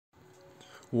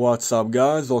What's up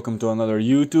guys, welcome to another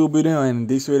YouTube video, and in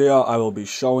this video I will be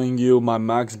showing you my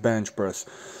max bench press.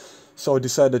 So I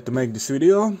decided to make this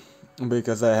video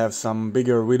because I have some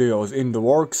bigger videos in the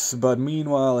works, but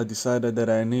meanwhile I decided that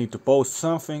I need to post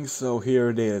something, so here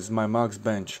it is, my max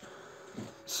bench.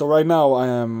 So right now I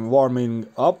am warming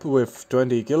up with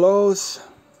 20 kilos.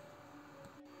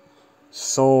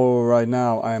 So right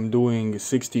now I am doing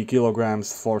 60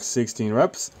 kilograms for 16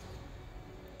 reps.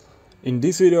 In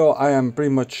this video I am pretty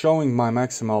much showing my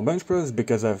maximal bench press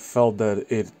because I felt that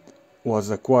it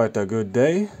was quite a good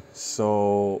day,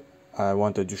 so I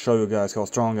wanted to show you guys how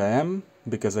strong I am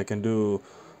because I can do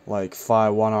like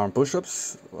 5 one-arm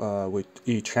push-ups with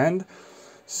each hand.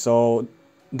 So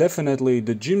definitely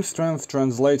the gym strength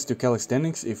translates to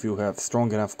calisthenics if you have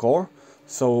strong enough core.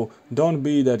 So don't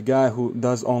be that guy who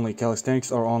does only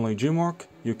calisthenics or only gym work.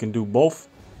 You can do both,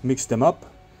 mix them up.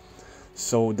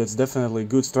 So that's definitely a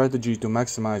good strategy to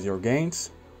maximize your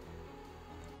gains.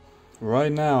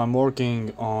 Right now I'm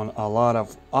working on a lot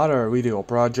of other video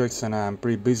projects and I'm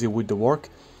pretty busy with the work.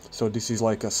 So this is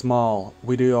like a small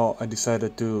video I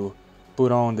decided to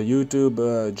put on the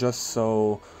YouTube just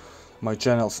so my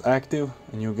channel's active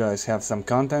and you guys have some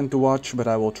content to watch, but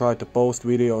I will try to post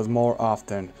videos more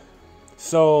often.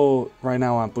 So right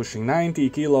now I'm pushing 90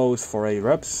 kilos for 8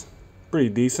 reps, pretty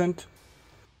decent.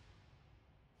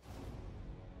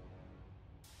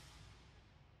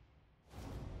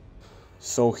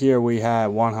 So here we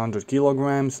have 100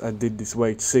 kilograms. I did this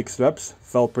weight 6 reps,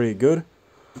 felt pretty good.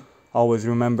 Always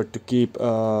remember to keep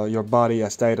your body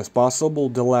as tight as possible,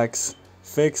 the legs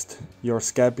fixed, your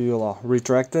scapula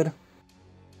retracted.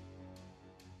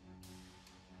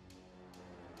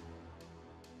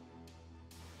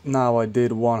 Now I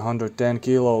did 110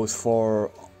 kilos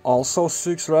for also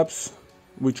 6 reps,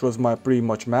 which was my pretty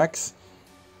much max.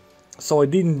 So I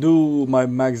didn't do my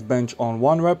max bench on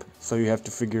 1 rep, so you have to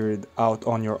figure it out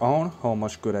on your own, how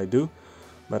much could I do.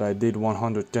 But I did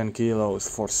 110 kilos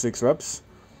for 6 reps.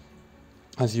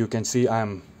 As you can see,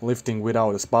 I'm lifting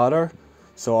without a spotter,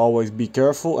 so always be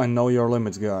careful and know your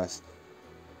limits, guys.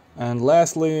 And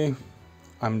lastly,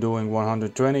 I'm doing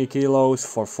 120 kilos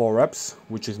for 4 reps,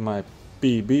 which is my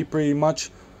PB pretty much.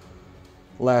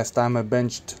 Last time I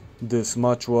benched this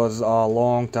much was a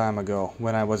long time ago,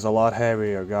 when I was a lot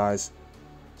heavier, guys.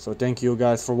 So thank you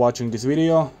guys for watching this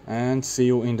video and see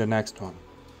you in the next one.